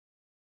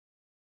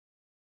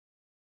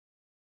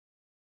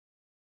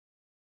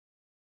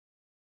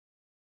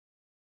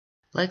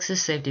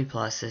Lexus Safety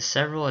Plus is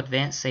several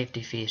advanced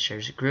safety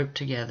features grouped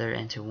together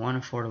into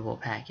one affordable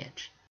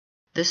package.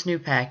 This new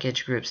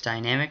package groups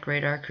dynamic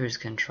radar cruise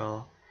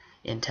control,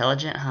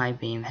 intelligent high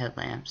beam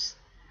headlamps,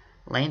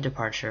 lane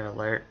departure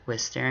alert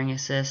with steering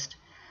assist,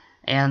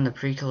 and the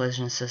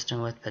pre-collision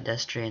system with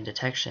pedestrian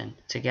detection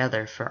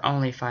together for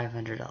only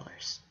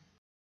 $500.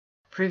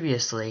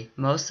 Previously,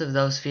 most of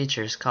those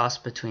features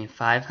cost between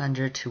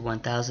 $500 to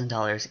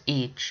 $1,000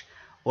 each,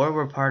 or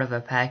were part of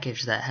a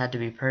package that had to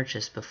be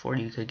purchased before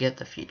you could get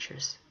the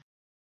features.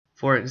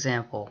 For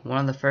example, one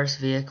of the first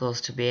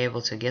vehicles to be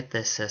able to get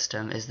this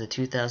system is the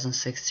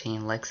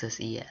 2016 Lexus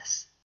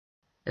ES.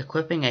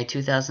 Equipping a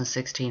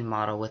 2016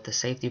 model with the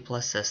Safety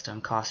Plus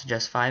system costs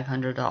just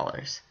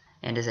 $500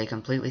 and is a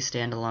completely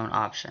standalone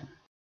option.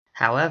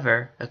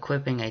 However,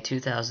 equipping a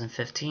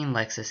 2015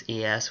 Lexus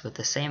ES with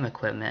the same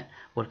equipment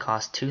would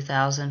cost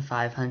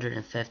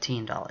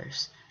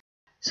 $2,515.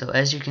 So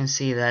as you can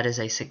see, that is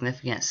a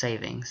significant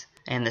savings,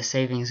 and the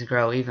savings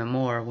grow even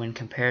more when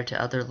compared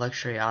to other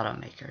luxury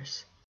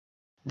automakers.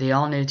 The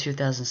all-new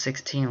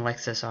 2016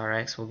 Lexus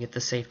RX will get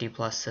the Safety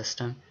Plus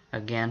system,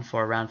 again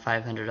for around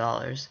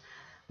 $500,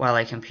 while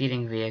a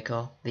competing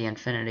vehicle, the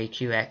Infiniti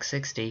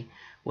QX60,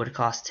 would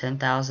cost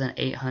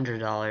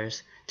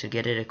 $10,800 to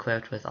get it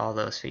equipped with all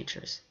those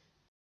features.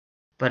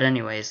 But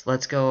anyways,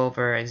 let's go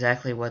over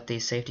exactly what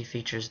these safety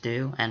features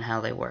do and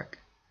how they work.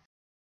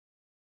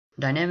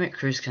 Dynamic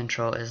cruise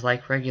control is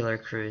like regular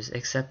cruise,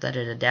 except that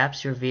it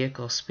adapts your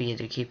vehicle's speed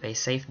to keep a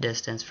safe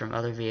distance from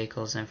other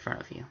vehicles in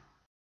front of you.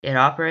 It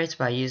operates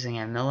by using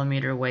a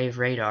millimeter wave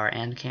radar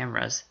and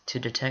cameras to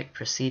detect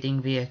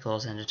preceding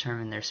vehicles and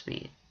determine their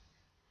speed.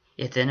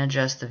 It then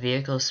adjusts the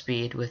vehicle's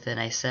speed within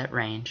a set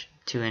range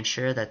to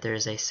ensure that there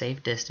is a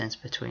safe distance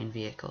between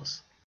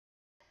vehicles.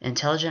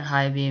 Intelligent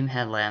high beam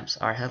headlamps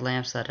are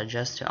headlamps that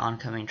adjust to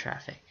oncoming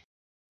traffic.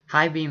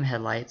 High beam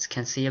headlights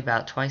can see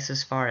about twice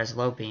as far as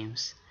low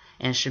beams,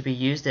 and should be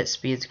used at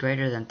speeds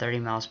greater than 30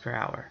 miles per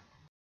hour.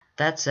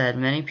 That said,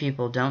 many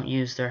people don't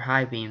use their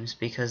high beams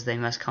because they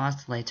must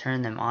constantly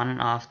turn them on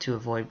and off to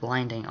avoid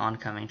blinding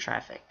oncoming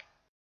traffic.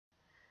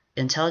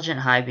 Intelligent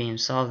high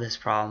beams solve this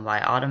problem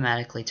by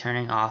automatically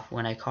turning off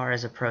when a car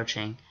is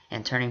approaching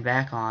and turning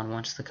back on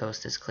once the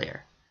coast is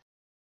clear.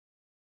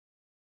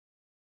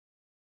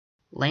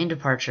 Lane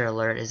departure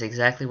alert is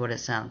exactly what it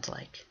sounds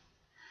like.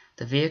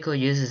 The vehicle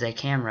uses a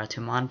camera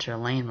to monitor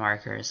lane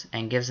markers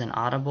and gives an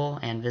audible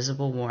and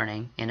visible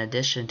warning in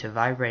addition to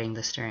vibrating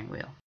the steering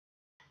wheel.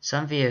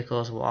 Some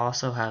vehicles will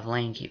also have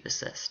lane keep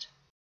assist.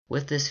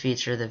 With this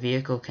feature, the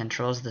vehicle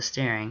controls the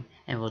steering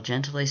and will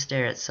gently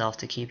steer itself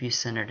to keep you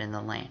centered in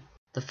the lane.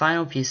 The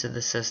final piece of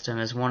the system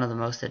is one of the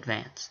most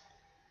advanced.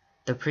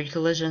 The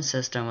pre-collision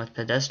system with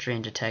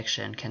pedestrian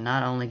detection can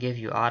not only give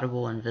you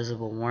audible and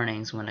visible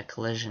warnings when a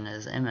collision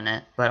is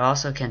imminent, but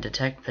also can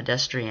detect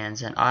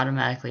pedestrians and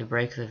automatically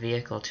brake the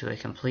vehicle to a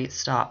complete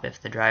stop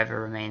if the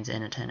driver remains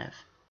inattentive.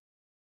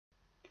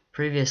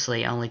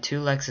 Previously, only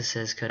two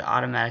Lexuses could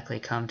automatically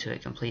come to a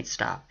complete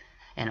stop,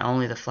 and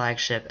only the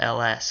flagship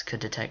LS could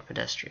detect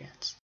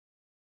pedestrians.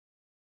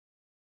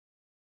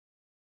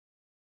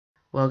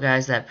 Well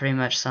guys, that pretty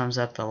much sums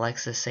up the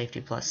Lexus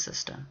Safety Plus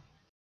system.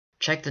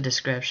 Check the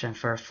description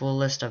for a full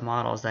list of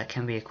models that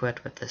can be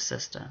equipped with this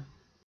system.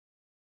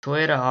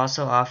 Toyota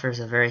also offers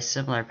a very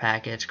similar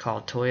package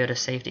called Toyota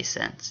Safety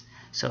Sense,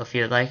 so if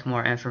you'd like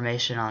more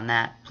information on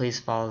that,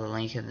 please follow the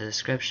link in the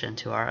description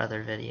to our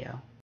other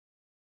video.